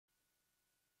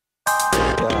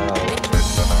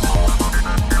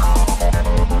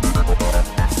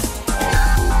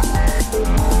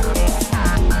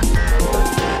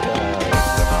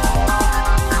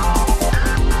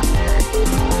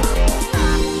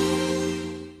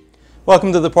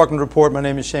Welcome to the Parkland Report. My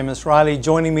name is Seamus Riley.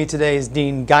 Joining me today is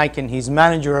Dean Geiken. He's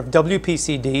manager of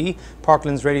WPCD,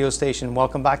 Parkland's radio station.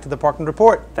 Welcome back to the Parkland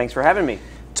Report. Thanks for having me.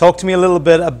 Talk to me a little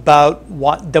bit about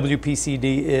what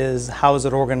WPCD is, how is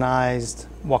it organized,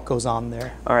 what goes on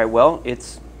there? All right, well,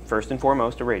 it's first and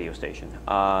foremost a radio station.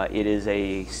 It is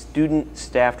a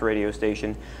student-staffed radio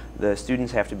station. The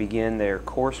students have to begin their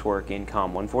coursework in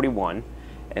COM 141,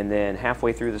 and then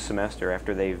halfway through the semester,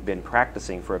 after they've been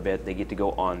practicing for a bit, they get to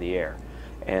go on the air.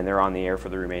 And they're on the air for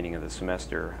the remaining of the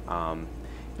semester,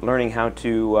 learning how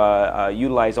to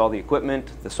utilize all the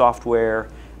equipment, the software,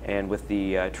 and with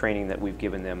the training that we've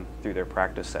given them through their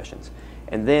practice sessions.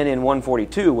 And then in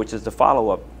 142, which is the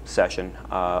follow-up session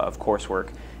of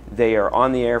coursework, they are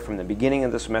on the air from the beginning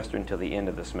of the semester until the end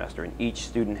of the semester, and each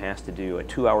student has to do a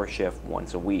 2-hour shift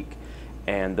once a week.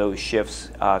 And those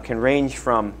shifts can range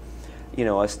from, you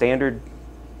know, a standard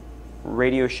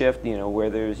radio shift, you know, where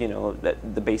there's, you know,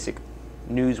 the basic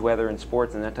news, weather, and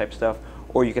sports and that type of stuff,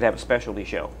 or you could have a specialty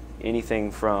show.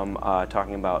 Anything from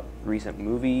talking about recent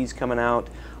movies coming out.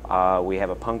 We have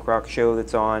a punk rock show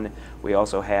that's on. We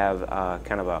also have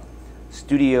kind of a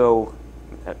studio.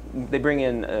 They bring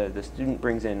in, the student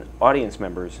brings in audience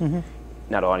members,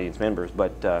 not audience members,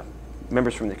 but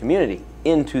members from the community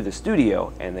into the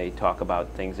studio, and they talk about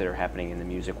things that are happening in the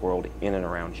music world in and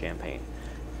around Champaign.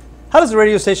 How does the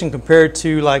radio station compare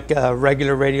to like a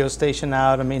regular radio station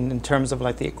out? I mean, in terms of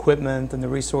like the equipment and the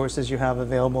resources you have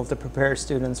available to prepare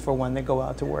students for when they go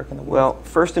out to work in the world? Well,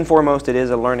 first and foremost, it is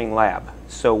a learning lab.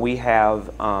 So we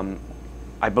have,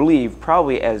 I believe,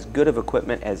 probably as good of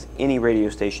equipment as any radio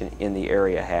station in the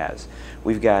area has.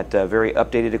 We've got very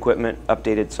updated equipment,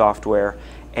 updated software,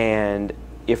 and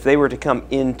if they were to come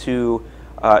into,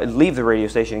 leave the radio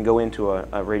station and go into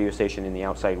a radio station in the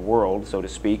outside world, so to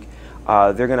speak,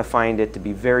 they're going to find it to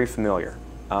be very familiar.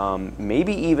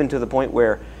 Maybe even to the point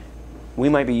where we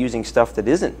might be using stuff that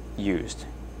isn't used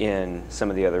in some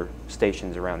of the other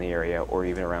stations around the area or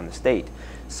even around the state.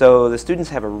 So the students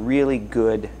have a really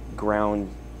good groundwork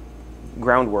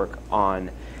on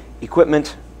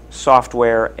equipment,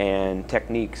 software, and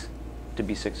techniques to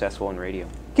be successful in radio.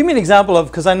 Give me an example of,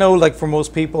 because I know like for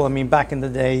most people, I mean back in the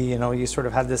day, you know, you sort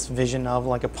of had this vision of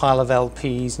like a pile of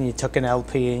LPs and you took an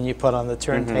LP and you put on the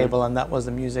turntable and that was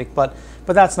the music, but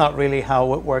that's not really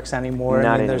how it works anymore.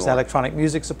 I mean, there's electronic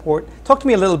music support. Talk to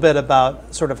me a little bit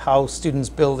about sort of how students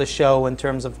build a show in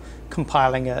terms of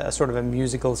compiling a sort of a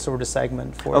musical sort of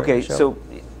segment for a show. So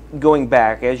going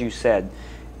back, as you said,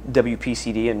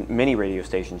 WPCD and many radio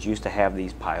stations used to have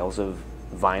these piles of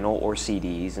vinyl or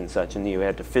CDs and such, and you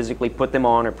had to physically put them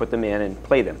on or put them in and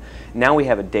play them. Now we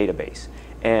have a database,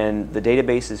 and the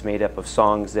database is made up of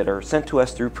songs that are sent to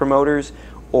us through promoters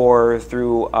or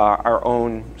through our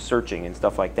own searching and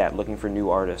stuff like that, looking for new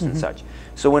artists and such.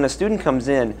 So when a student comes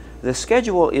in, the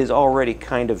schedule is already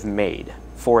kind of made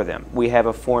for them. We have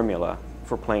a formula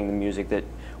for playing the music that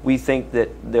we think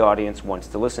that the audience wants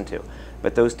to listen to.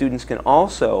 But those students can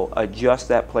also adjust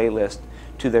that playlist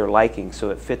to their liking, so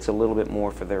it fits a little bit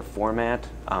more for their format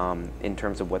in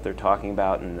terms of what they're talking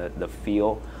about and the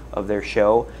feel of their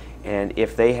show. And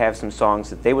if they have some songs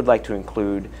that they would like to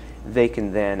include, they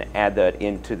can then add that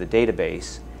into the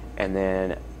database, and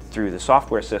then through the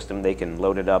software system they can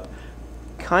load it up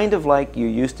kind of like you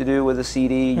used to do with a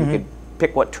CD. You could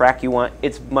pick what track you want.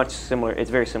 It's much similar.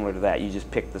 It's very similar to that. You just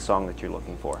pick the song that you're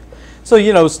looking for. So,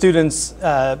 you know, students,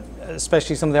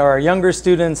 especially some of our younger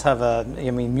students, have I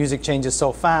mean, music changes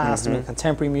so fast. I mean,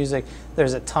 contemporary music,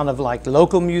 there's a ton of like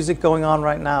local music going on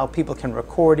right now. People can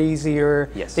record easier.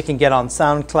 Yes. They can get on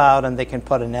SoundCloud and they can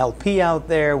put an LP out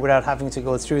there without having to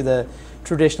go through the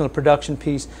traditional production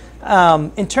piece.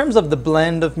 In terms of the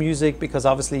blend of music, because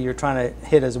obviously you're trying to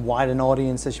hit as wide an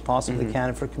audience as you possibly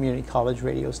can for a community college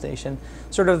radio station,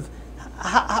 sort of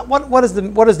what is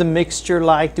the mixture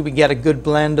like? Do we get a good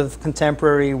blend of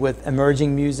contemporary with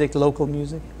emerging music, local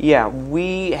music? Yeah,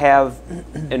 we have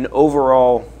an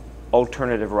overall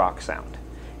alternative rock sound,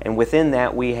 and within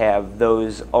that we have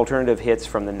those alternative hits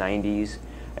from the 90s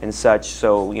and such,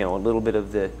 so, you know, a little bit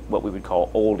of the what we would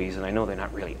call oldies, and I know they're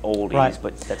not really oldies,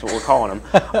 but that's what we're calling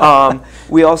them.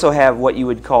 We also have what you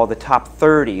would call the top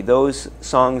 30, those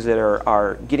songs that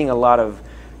are getting a lot of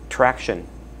traction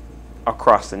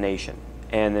across the nation.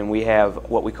 And then we have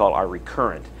what we call our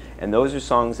recurrent, and those are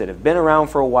songs that have been around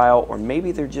for a while, or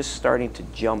maybe they're just starting to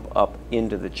jump up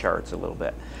into the charts a little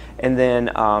bit. And then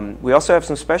we also have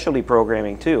some specialty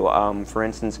programming too. For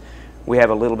instance, we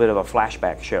have a little bit of a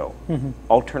flashback show,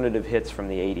 alternative hits from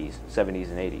the 80s, 70s,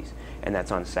 and 80s, and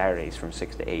that's on Saturdays from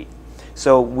 6 to 8.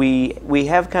 So we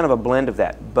have kind of a blend of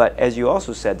that. But as you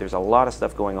also said, there's a lot of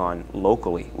stuff going on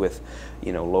locally with,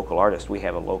 you know, local artists. We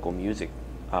have a local music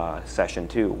session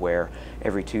too, where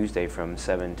every Tuesday from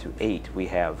 7 to 8 we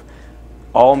have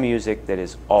all music that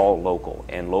is all local,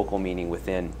 and local meaning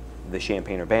within the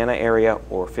Champaign-Urbana area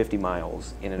or 50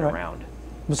 miles in and around.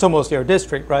 So mostly our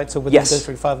district, right? So within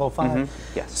District 505.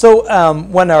 Yes. So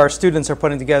when our students are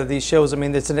putting together these shows, I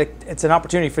mean, it's an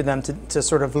opportunity for them to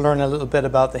sort of learn a little bit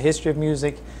about the history of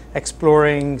music,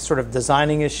 exploring, sort of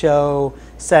designing a show,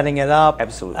 setting it up.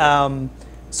 Absolutely.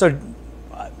 So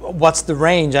what's the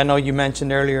range? I know you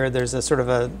mentioned earlier there's a sort of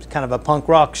a kind of a punk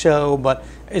rock show, but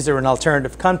is there an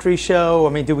alternative country show? I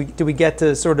mean, do we get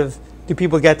to sort of, do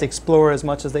people get to explore as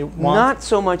much as they want? Not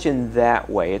so much in that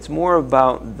way. It's more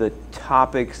about the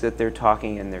topics that they're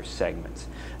talking in their segments.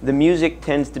 The music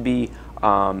tends to be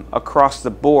across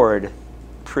the board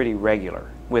pretty regular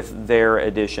with their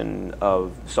addition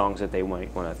of songs that they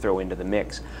might want to throw into the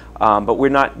mix. But we're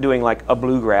not doing like a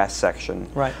bluegrass section,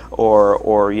 right,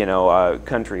 or you know,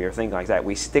 country or things like that.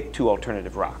 We stick to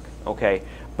alternative rock, okay?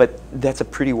 But that's a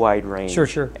pretty wide range,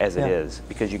 as it is,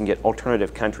 because you can get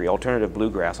alternative country, alternative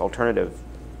bluegrass, alternative,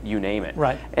 you name it,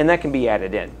 right, and that can be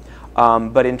added in.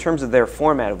 But in terms of their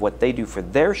format of what they do for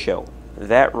their show,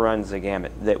 that runs the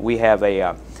gamut. That we have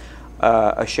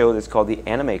a show that's called the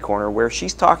Anime Corner, where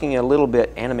she's talking a little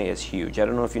bit. Anime is huge. I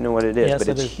don't know if you know what it is, but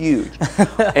it's huge.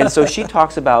 And so she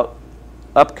talks about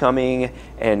upcoming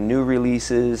and new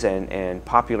releases and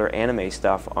popular anime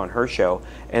stuff on her show.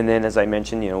 And then, as I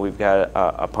mentioned, you know, we've got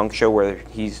a punk show where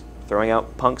he's throwing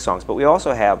out punk songs. But we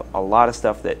also have a lot of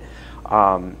stuff that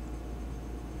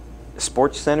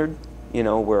sports centered, you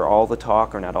know, where all the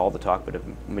talk, or not all the talk, but a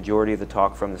majority of the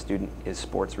talk from the student is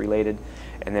sports related.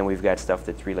 And then we've got stuff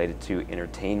that's related to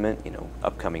entertainment, you know,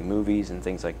 upcoming movies and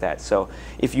things like that. So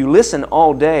if you listen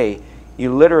all day,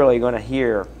 you're literally going to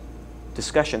hear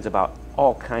discussions about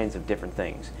all kinds of different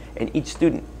things. And each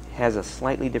student has a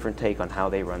slightly different take on how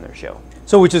they run their show.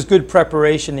 So which is good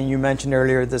preparation, and you mentioned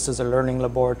earlier this is a learning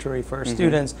laboratory for our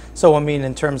students. So I mean,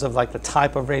 in terms of like the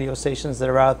type of radio stations that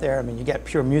are out there, I mean, you get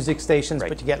pure music stations,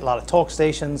 but you get a lot of talk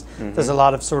stations. There's a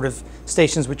lot of sort of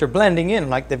stations which are blending in,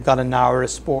 like they've got an hour of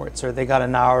sports, or they got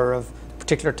an hour of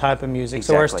particular type of music.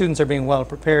 So our students are being well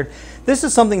prepared. This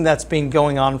is something that's been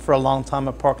going on for a long time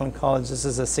at Parkland College. This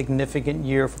is a significant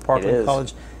year for Parkland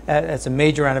College. It's a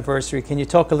major anniversary. Can you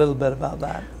talk a little bit about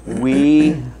that?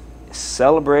 We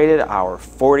celebrated our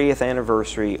 40th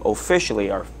anniversary. Officially,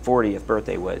 our 40th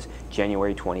birthday was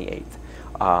January 28th.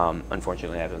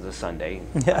 Unfortunately, that was a Sunday.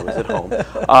 I was at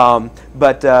home.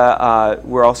 But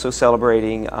we're also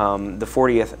celebrating the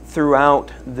 40th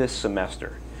throughout this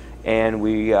semester. And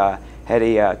we had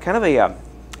a kind of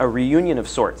a reunion of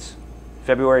sorts,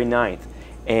 February 9th.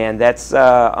 And that's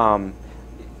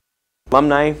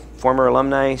alumni, former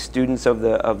alumni, students of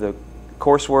the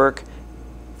coursework,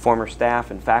 former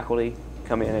staff and faculty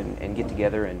come in and get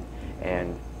together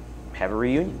and have a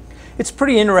reunion. It's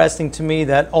pretty interesting to me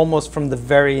that almost from the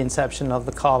very inception of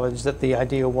the college that the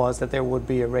idea was that there would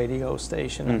be a radio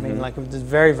station. I mean, like, it was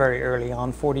very, very early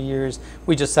on, 40 years.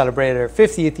 We just celebrated our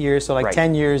 50th year, so like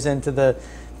 10 years into the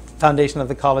foundation of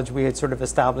the college, we had sort of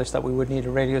established that we would need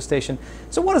a radio station.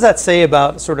 So what does that say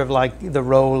about sort of like the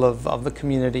role of the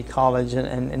community college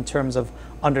and in terms of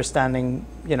understanding,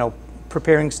 you know,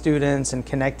 preparing students and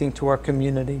connecting to our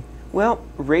community? Well,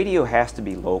 radio has to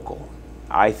be local,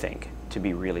 I think, to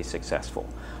be really successful.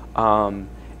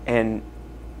 And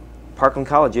Parkland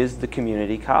College is the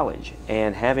community college,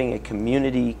 and having a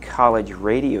community college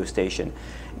radio station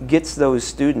gets those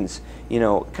students, you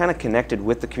know, kind of connected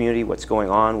with the community, what's going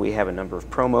on. We have a number of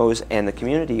promos, and the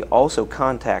community also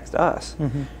contacts us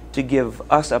to give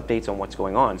us updates on what's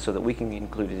going on so that we can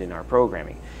include it in our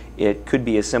programming. It could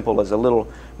be as simple as a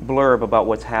little blurb about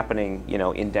what's happening, you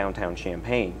know, in downtown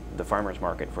Champaign, the farmers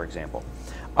market, for example.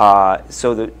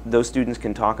 So that those students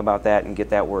can talk about that and get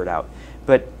that word out.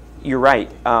 But you're right,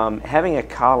 having a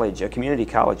college, a community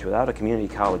college without a community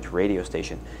college radio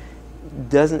station,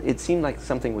 it seemed like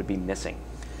something would be missing.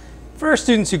 For our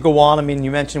students who go on, I mean, you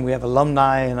mentioned we have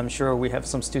alumni, and I'm sure we have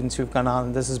some students who've gone on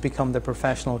and this has become their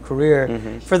professional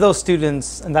career. For those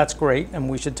students, and that's great, and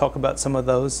we should talk about some of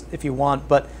those if you want,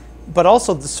 but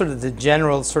also the sort of the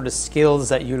general sort of skills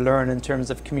that you learn in terms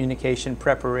of communication,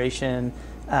 preparation,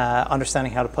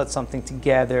 understanding how to put something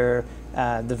together,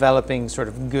 developing sort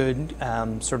of good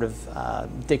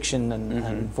diction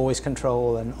and voice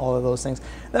control and all of those things.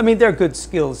 I mean, they're good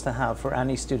skills to have for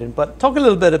any student. But talk a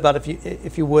little bit about,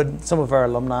 if you would, some of our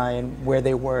alumni and where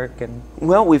they work. And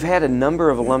well, we've had a number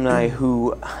of alumni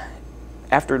who,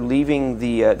 after leaving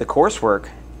the coursework,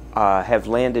 have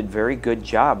landed very good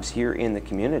jobs here in the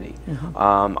community,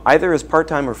 either as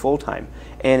part-time or full-time.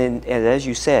 And as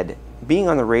you said, being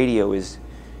on the radio is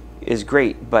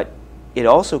great, but it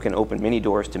also can open many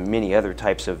doors to many other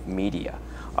types of media.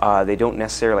 They don't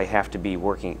necessarily have to be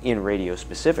working in radio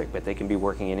specific, but they can be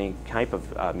working in any type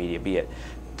of media, be it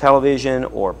television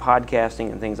or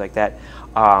podcasting and things like that.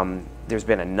 There's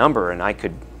been a number, and I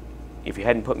could, if you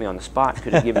hadn't put me on the spot,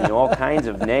 could have given you all kinds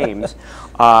of names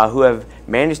who have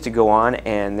managed to go on,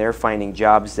 and they're finding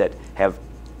jobs that have,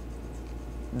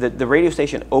 the radio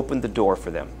station opened the door for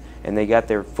them, and they got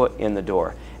their foot in the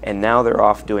door. And now they're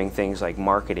off doing things like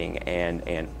marketing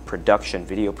and production,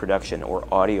 video production or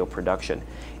audio production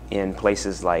in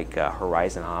places like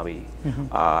Horizon Hobby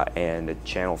and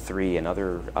Channel 3 and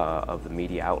other of the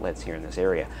media outlets here in this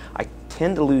area. I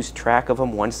tend to lose track of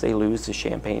them once they lose the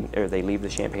Champaign, or they leave the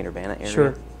Champaign-Urbana area.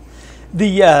 Sure.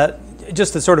 The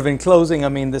just the sort of in closing, I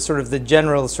mean, the sort of the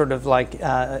general sort of like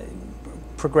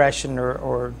progression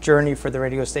or journey for the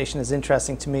radio station is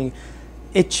interesting to me.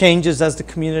 It changes as the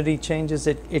community changes.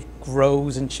 It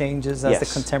grows and changes as the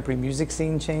contemporary music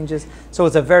scene changes. So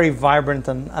it's a very vibrant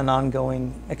and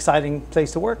ongoing, exciting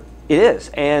place to work. It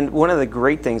is. And one of the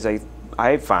great things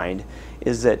I find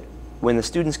is that when the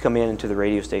students come into the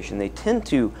radio station, they tend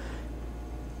to,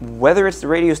 whether it's the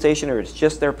radio station or it's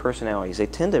just their personalities, they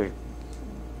tend to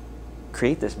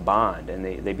create this bond, and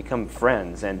they become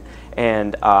friends.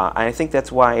 And I think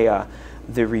that's why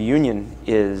the reunion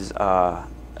is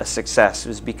a success,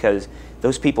 is because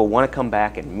those people want to come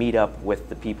back and meet up with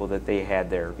the people that they had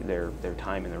their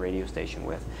time in the radio station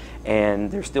with. And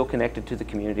they're still connected to the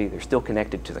community, they're still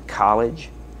connected to the college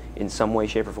in some way,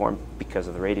 shape, or form because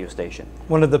of the radio station.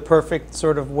 One of the perfect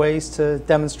sort of ways to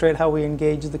demonstrate how we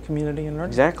engage the community in learning.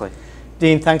 Exactly.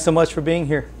 Dean, thanks so much for being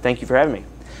here. Thank you for having me.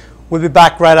 We'll be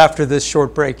back right after this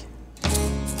short break.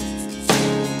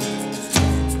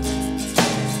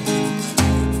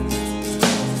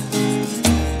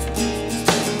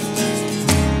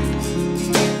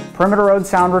 Perimeter Road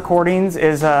Sound Recordings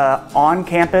is an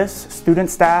on-campus,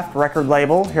 student-staffed record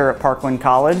label here at Parkland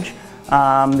College.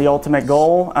 The ultimate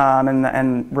goal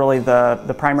and really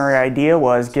the primary idea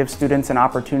was give students an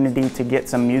opportunity to get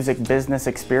some music business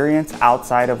experience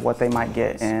outside of what they might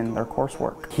get in their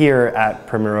coursework. Here at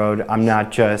Perimeter Road, I'm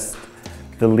not just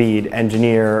the lead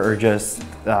engineer or just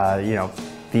the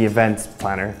events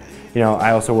planner. I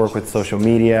also work with social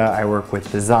media, I work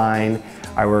with design,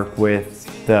 I work with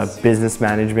the business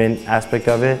management aspect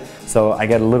of it, so I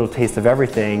get a little taste of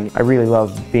everything. I really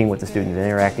love being with the students and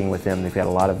interacting with them. They've got a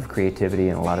lot of creativity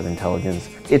and a lot of intelligence.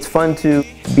 It's fun to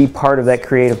be part of that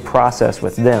creative process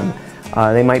with them.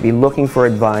 They might be looking for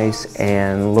advice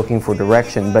and looking for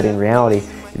direction, but in reality,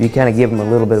 if you kind of give them a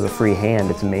little bit of a free hand,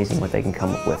 it's amazing what they can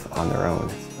come up with on their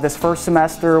own. This first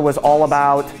semester was all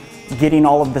about getting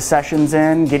all of the sessions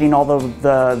in, getting all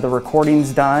the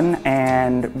recordings done,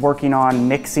 and working on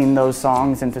mixing those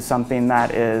songs into something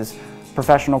that is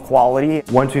professional quality.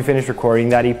 Once we finish recording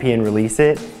that EP and release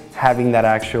it, having that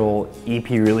actual EP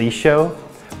release show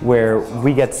where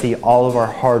we get to see all of our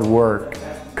hard work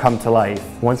come to life.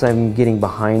 Once I'm getting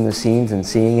behind the scenes and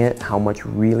seeing it, how much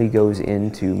really goes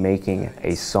into making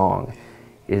a song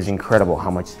is incredible,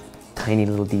 how much tiny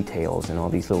little details and all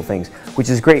these little things, which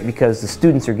is great because the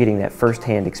students are getting that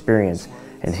first-hand experience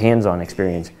and hands-on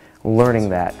experience, learning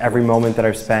that. Every moment that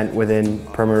I've spent within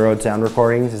Perimeter Road Sound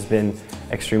Recordings has been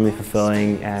extremely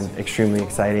fulfilling and extremely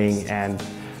exciting and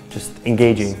just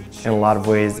engaging in a lot of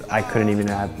ways I couldn't even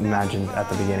have imagined at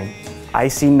the beginning. I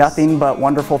see nothing but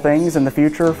wonderful things in the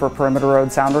future for Perimeter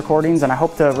Road Sound Recordings, and I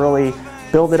hope to really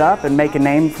build it up and make a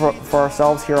name for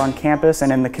ourselves here on campus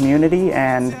and in the community,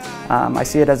 and I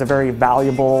see it as a very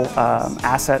valuable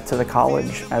asset to the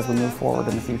college as we move forward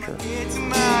in the future.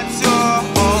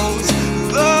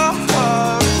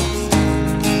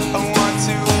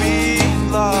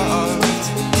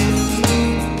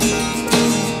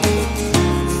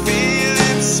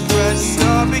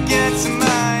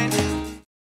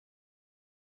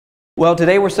 Well,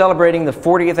 today we're celebrating the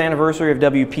 40th anniversary of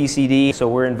WPCD, so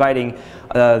we're inviting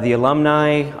the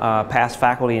alumni, past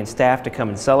faculty and staff to come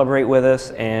and celebrate with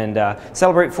us and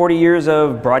celebrate 40 years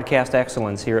of broadcast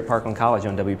excellence here at Parkland College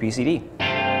on WPCD.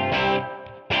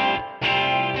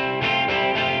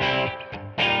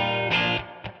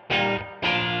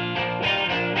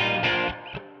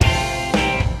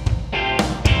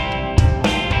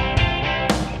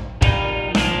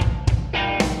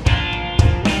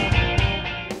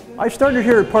 I started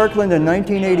here at Parkland in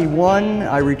 1981.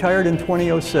 I retired in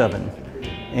 2007.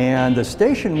 And the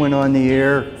station went on the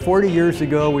air 40 years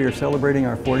ago. We are celebrating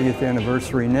our 40th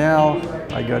anniversary now.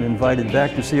 I got invited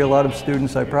back to see a lot of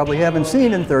students I probably haven't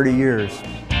seen in 30 years.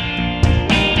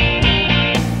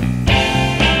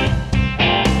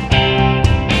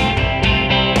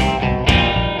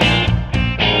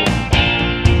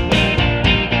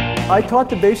 I taught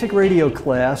the basic radio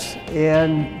class,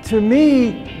 and to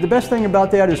me, the best thing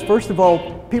about that is, first of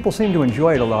all, people seem to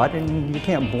enjoy it a lot, and you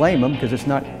can't blame them because it's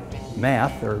not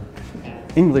math or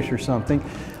English or something.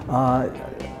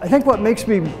 I think what makes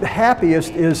me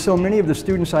happiest is so many of the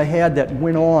students I had that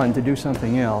went on to do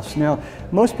something else. Now,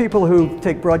 most people who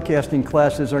take broadcasting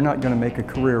classes are not going to make a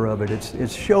career of it. It's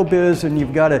showbiz, and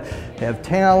you've got to have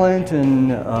talent and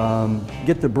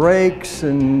get the breaks,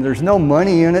 and there's no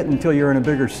money in it until you're in a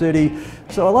bigger city.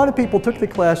 So a lot of people took the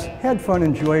class, had fun,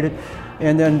 enjoyed it,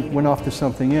 and then went off to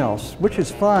something else, which is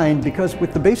fine, because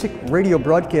with the basic radio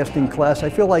broadcasting class,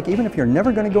 I feel like even if you're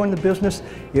never going to go into business,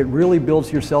 it really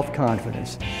builds your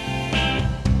self-confidence.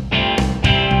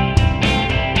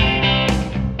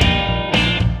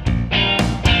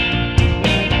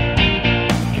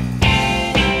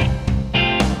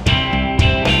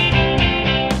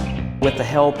 With the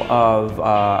help of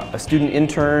a student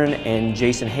intern and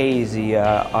Jason Hayes, the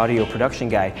audio production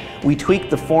guy, we tweaked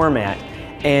the format,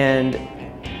 and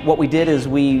what we did is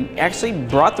we actually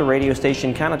brought the radio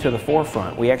station kind of to the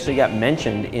forefront. We actually got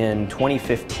mentioned in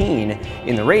 2015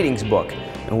 in the ratings book,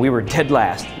 and we were dead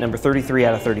last, number 33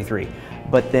 out of 33.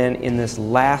 But then in this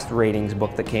last ratings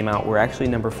book that came out, we're actually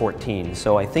number 14.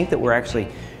 So I think that we're actually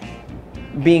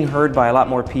being heard by a lot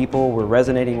more people. We're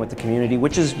resonating with the community,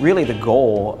 which is really the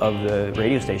goal of the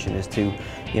radio station, is to,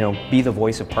 be the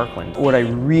voice of Parkland. What I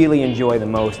really enjoy the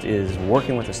most is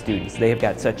working with the students. They have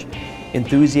got such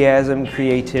enthusiasm,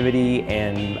 creativity,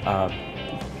 and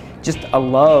just a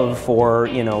love for,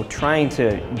 trying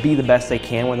to be the best they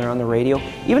can when they're on the radio.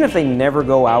 Even if they never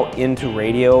go out into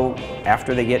radio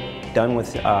after they get done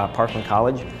with Parkland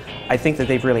College, I think that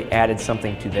they've really added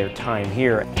something to their time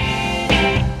here.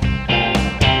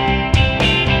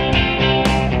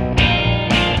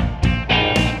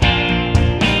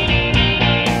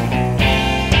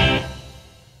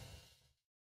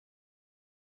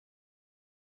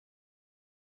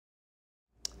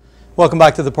 Welcome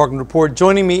back to the Parkland Report.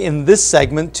 Joining me in this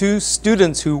segment, two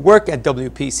students who work at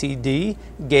WPCD,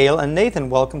 Gail and Nathan.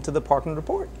 Welcome to the Parkland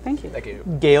Report. Thank you. Thank you.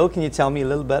 Gail, can you tell me a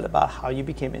little bit about how you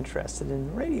became interested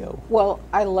in radio? Well,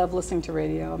 I love listening to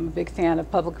radio. I'm a big fan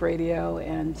of public radio,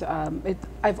 and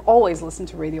I've always listened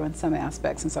to radio in some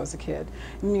aspects since I was a kid,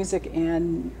 music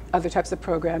and other types of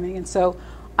programming. And so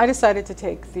I decided to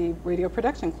take the radio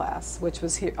production class, which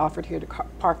was offered here to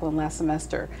Parkland last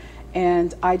semester.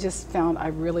 And I just found I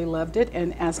really loved it.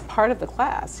 And as part of the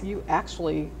class, you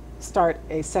actually start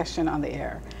a session on the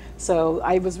air. So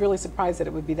I was really surprised that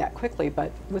it would be that quickly,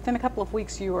 but within a couple of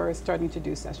weeks, you are starting to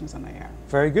do sessions on the air.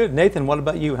 Very good. Nathan, what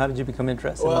about you? How did you become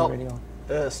interested in radio?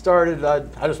 I just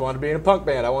wanted to be in a punk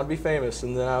band. I wanted to be famous.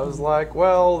 And then I was like,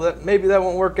 well, maybe that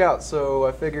won't work out. So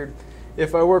I figured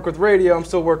if I work with radio, I'm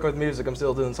still working with music. I'm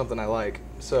still doing something I like.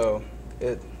 So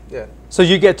yeah. So do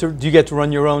you get to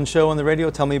run your own show on the radio?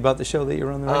 Tell me about the show that you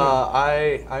run on the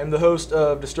radio. I'm the host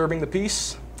of Disturbing the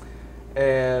Peace,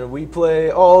 and we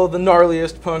play all the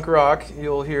gnarliest punk rock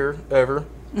you'll hear ever.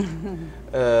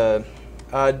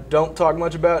 I don't talk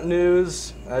much about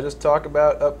news. I just talk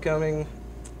about upcoming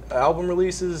album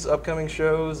releases, upcoming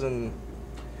shows, and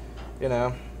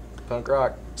punk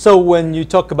rock. So when you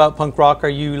talk about punk rock, are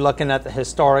you looking at the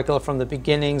historical from the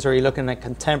beginnings, or are you looking at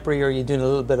contemporary, or are you doing a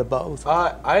little bit of both?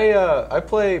 I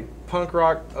play punk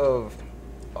rock of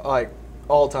like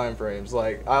all time frames.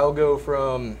 Like I'll go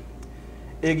from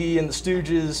Iggy and the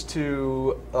Stooges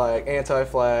to like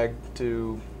Anti-Flag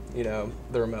to the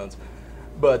Ramones.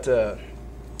 But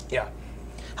yeah.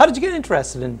 How did you get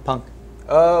interested in punk?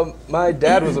 My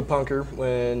dad was a punker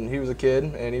when he was a kid,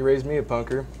 and he raised me a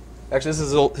punker. Actually, this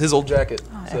is his old jacket.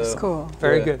 Oh, that's cool.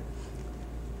 Very good.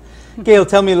 Gail,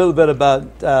 tell me a little bit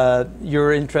about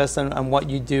your interest and what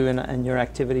you do and your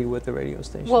activity with the radio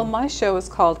station. Well, my show is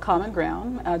called Common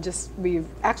Ground. We've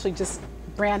actually just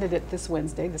branded it this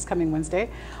coming Wednesday.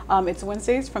 It's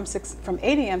Wednesdays from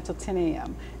 8 a.m. till 10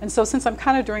 a.m. And so since I'm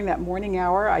kind of during that morning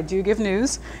hour, I do give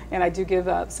news, and I do give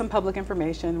some public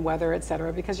information, weather,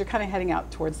 etc., because you're kind of heading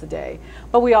out towards the day.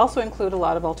 But we also include a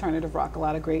lot of alternative rock, a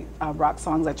lot of great rock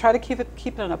songs. I try to keep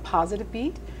it on a positive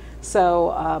beat.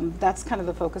 So that's kind of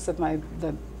the focus of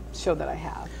the show that I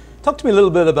have. Talk to me a little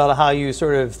bit about how you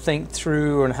sort of think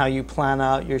through and how you plan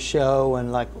out your show,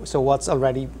 and so what's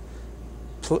already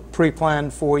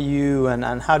pre-planned for you,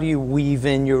 and how do you weave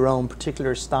in your own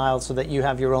particular style so that you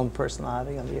have your own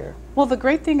personality on the air? Well, the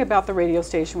great thing about the radio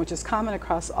station, which is common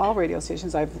across all radio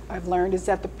stations I've learned, is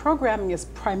that the programming is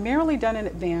primarily done in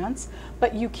advance,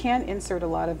 but you can insert a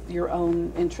lot of your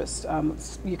own interest.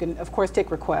 You can, of course, take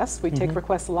requests. We take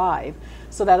requests live,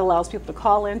 so that allows people to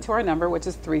call in to our number, which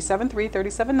is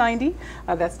 373-3790.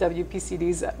 That's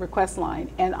WPCD's request line,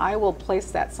 and I will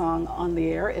place that song on the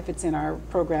air if it's in our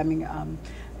programming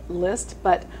list.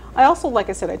 But I also, like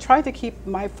I said, I try to keep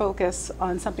my focus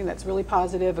on something that's really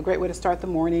positive, a great way to start the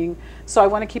morning. So I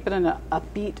want to keep it in an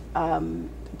upbeat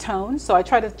tone. So I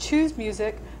try to choose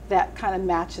music that kind of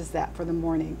matches that for the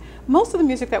morning. Most of the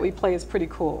music that we play is pretty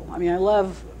cool. I mean, I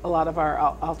love a lot of our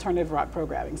alternative rock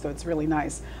programming, so it's really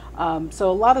nice.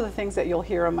 So a lot of the things that you'll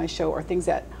hear on my show are things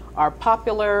that are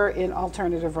popular in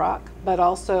alternative rock, but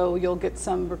also you'll get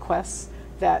some requests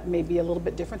that may be a little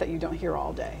bit different that you don't hear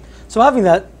all day. So having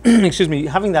that, excuse me,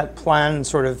 having that plan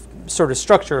sort of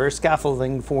structure or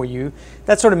scaffolding for you,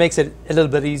 that sort of makes it a little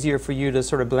bit easier for you to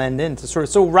sort of blend in, to sort of,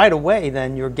 so right away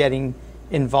then you're getting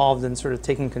involved in sort of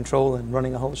taking control and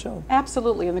running a whole show.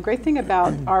 Absolutely, and the great thing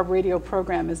about our radio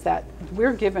program is that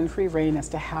we're given free rein as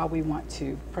to how we want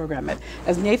to program it.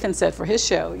 As Nathan said for his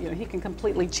show, you know, he can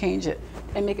completely change it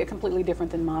and make it completely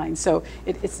different than mine. So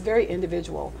it's very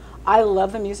individual. I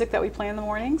love the music that we play in the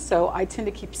morning, so I tend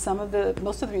to keep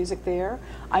most of the music there.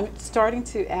 I'm starting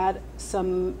to add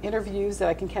some interviews that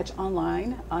I can catch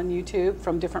online on YouTube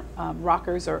from different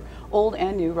rockers, or old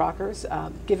and new rockers,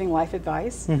 giving life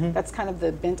advice. That's kind of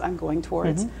the bent I'm going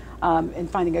towards, and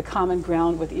finding a common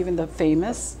ground with even the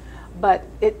famous. But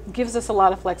it gives us a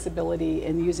lot of flexibility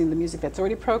in using the music that's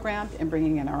already programmed and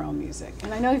bringing in our own music.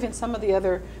 And I know even some of the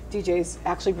other DJs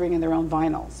actually bring in their own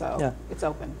vinyl, so it's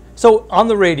open. So on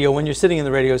the radio, when you're sitting in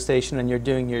the radio station and you're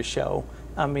doing your show,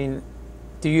 I mean,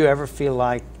 do you ever feel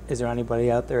like, is there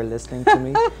anybody out there listening to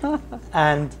me?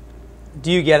 And do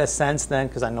you get a sense then,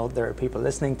 because I know there are people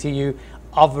listening to you,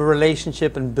 of a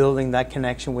relationship and building that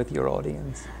connection with your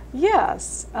audience?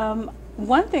 Yes.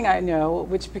 One thing I know,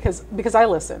 which because I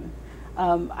listen,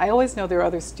 I always know there are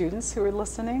other students who are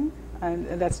listening,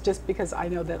 and that's just because I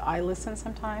know that I listen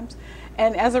sometimes.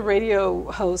 And as a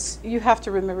radio host, you have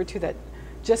to remember too that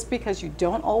just because you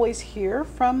don't always hear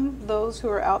from those who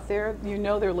are out there, you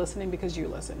know they're listening because you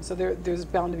listen. So there's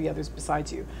bound to be others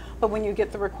besides you. But when you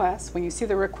get the requests, when you see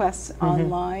the requests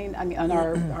online, I mean on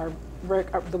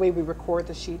the way we record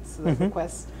the sheets, the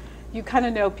requests, you kind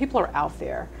of know people are out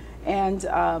there. And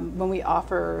when we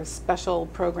offer special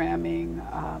programming,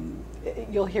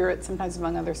 you'll hear it sometimes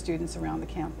among other students around the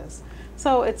campus.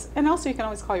 So and also you can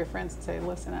always call your friends and say,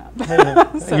 listen up.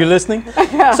 So, you're listening?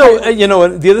 Yeah. So, you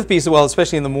know, the other piece, well,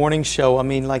 especially in the morning show, I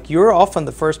mean, like, you're often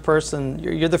the first person,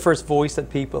 you're the first voice that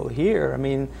people hear. I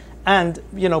mean, and,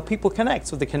 you know, people connect.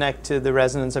 So they connect to the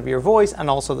resonance of your voice and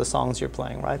also the songs you're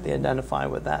playing, right? They identify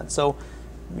with that. So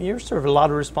you're sort of a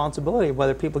lot of responsibility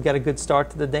whether people get a good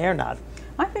start to the day or not.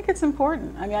 I think it's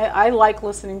important. I mean, I like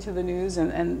listening to the news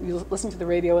and you listen to the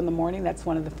radio in the morning. That's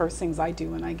one of the first things I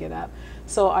do when I get up.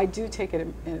 So I do take it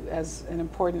as an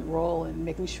important role in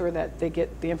making sure that they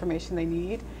get the information they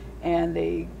need and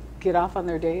they get off on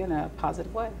their day in a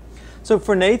positive way. So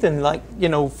for Nathan, like, you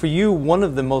know, for you, one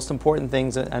of the most important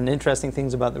things and interesting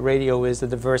things about the radio is the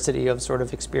diversity of sort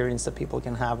of experience that people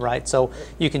can have, right? So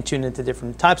you can tune into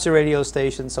different types of radio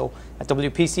stations. So at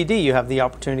WPCD, you have the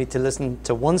opportunity to listen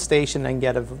to one station and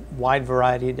get a wide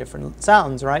variety of different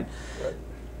sounds, right?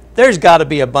 There's got to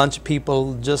be a bunch of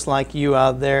people just like you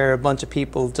out there, a bunch of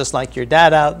people just like your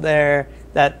dad out there,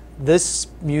 that this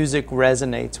music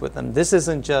resonates with them. This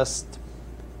isn't just,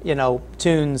 you know,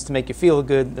 tunes to make you feel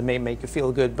good, that may make you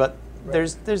feel good, but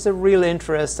there's a real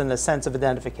interest and a sense of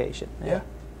identification.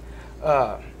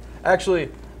 Actually,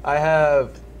 I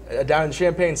have, down in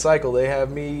Champaign Cycle, they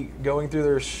have me going through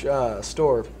their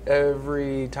store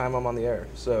every time I'm on the air.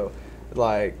 So,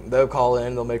 like, they'll call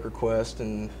in, they'll make requests,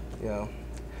 and, you know,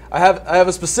 I have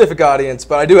a specific audience,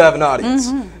 but I do have an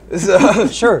audience. So.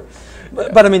 Sure.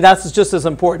 But I mean, that's just as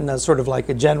important as sort of like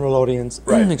a general audience,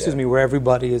 excuse me, where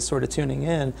everybody is sort of tuning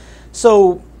in.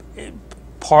 So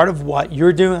part of what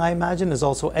you're doing, I imagine, is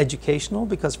also educational,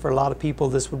 because for a lot of people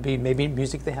this would be maybe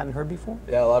music they hadn't heard before.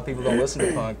 Yeah, a lot of people don't listen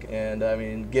to punk, and I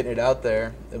mean, getting it out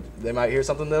there, they might hear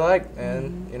something they like,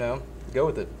 and you know, go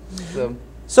with it.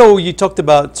 So you talked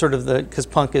about sort of because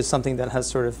punk is something that has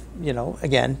sort of, you know,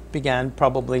 again, began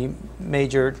probably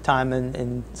major time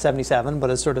in 77, but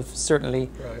has sort of certainly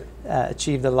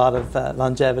achieved a lot of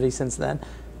longevity since then.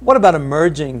 What about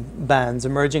emerging bands,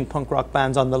 emerging punk rock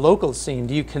bands on the local scene?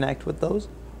 Do you connect with those?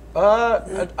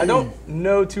 I don't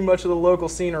know too much of the local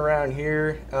scene around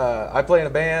here. I play in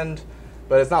a band,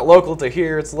 but it's not local to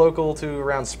here. It's local to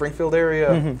around Springfield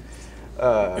area.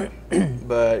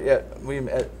 But yeah,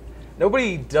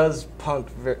 nobody does punk.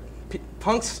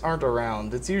 Punks aren't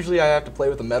around. It's usually I have to play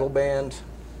with a metal band,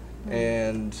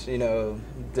 and you know,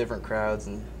 different crowds.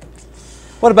 And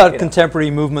what about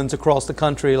contemporary movements across the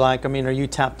country? Like, I mean, are you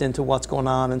tapped into what's going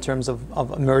on in terms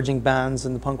of emerging bands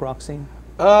in the punk rock scene?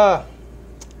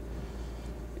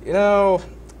 You know,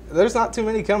 there's not too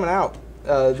many coming out.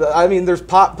 I mean, there's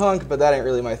pop punk, but that ain't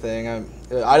really my thing.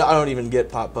 I don't even get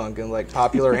pop punk, and like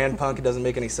popular and punk, it doesn't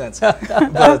make any sense.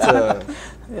 But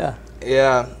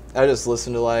yeah, I just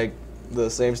listen to like the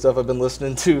same stuff I've been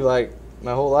listening to like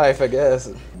my whole life, I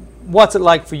guess. What's it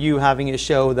like for you having a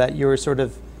show that you're sort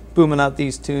of booming out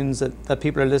these tunes that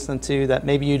people are listening to that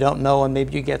maybe you don't know, and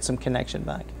maybe you get some connection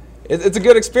back? It's a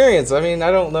good experience. I mean,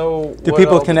 I don't know. Do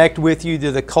people connect with you?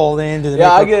 Do they call in? Do they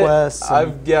make requests?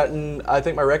 I've gotten, I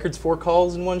think my record's 4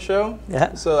 calls in one show.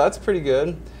 Yeah. So that's pretty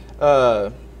good.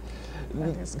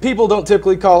 People don't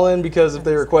typically call in because if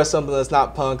they request something that's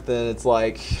not punk, then it's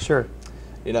like, sure,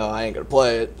 you know, I ain't gonna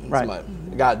play it. It's right.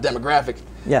 I got a demographic.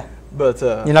 Yeah. But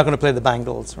you're not going to play the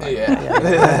Bangles, right?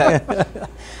 Yeah.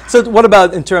 So what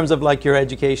about in terms of like your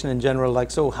education in general?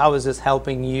 Like, so how is this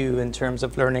helping you in terms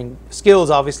of learning skills,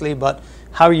 obviously, but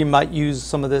how you might use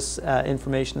some of this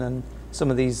information and some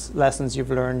of these lessons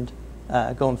you've learned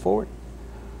going forward?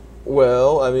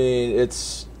 Well, I mean,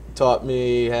 it's taught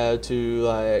me how to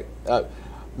like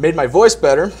made my voice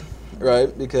better,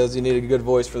 right? Because you need a good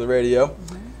voice for the radio.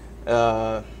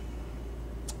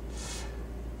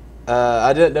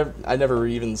 I never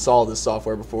even saw this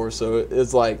software before, so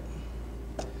it's like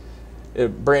a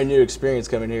brand new experience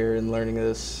coming here and learning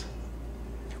this.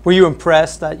 Were you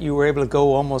impressed that you were able to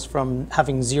go almost from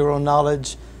having zero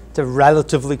knowledge to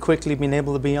relatively quickly being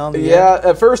able to be on the air? Yeah,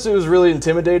 at first it was really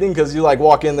intimidating because you like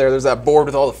walk in there's that board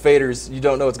with all the faders, you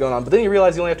don't know what's going on, but then you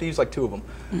realize you only have to use like 2 of them,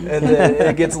 and then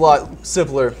it gets a lot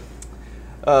simpler.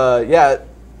 Yeah,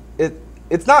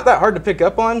 it's not that hard to pick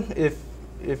up on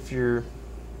if you're,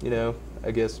 you know,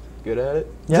 I guess good at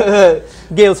it. Yeah.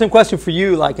 Gail, same question for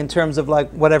you, like in terms of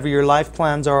like whatever your life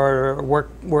plans are, or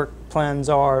work plans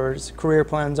are, or career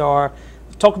plans are.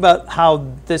 Talk about how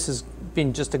this has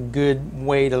been just a good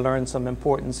way to learn some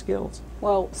important skills.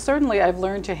 Well, certainly I've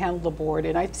learned to handle the board,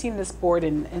 and I've seen this board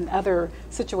in other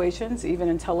situations, even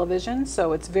in television,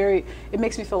 so it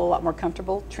makes me feel a lot more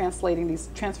comfortable transferring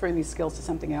these skills to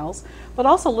something else, but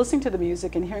also listening to the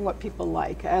music and hearing what people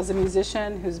like. As a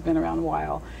musician who's been around a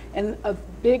while, and a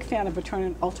big fan of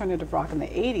alternative rock in the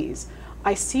 80s,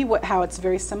 I see how it's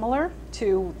very similar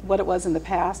to what it was in the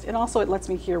past, and also it lets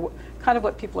me hear kind of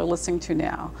what people are listening to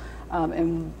now,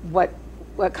 and what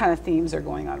kind of themes are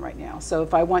going on right now. So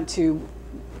if I want to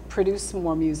produce some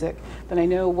more music, then I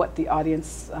know what the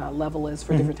audience level is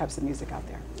for different types of music out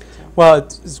there. So. Well,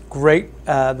 it's great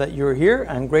that you're here,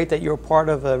 and great that you're part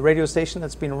of a radio station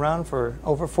that's been around for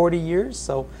over 40 years.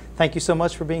 So thank you so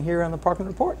much for being here on the Parkland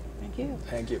Report. Thank you.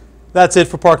 Thank you. That's it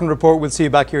for Parkland Report. We'll see you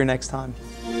back here next time.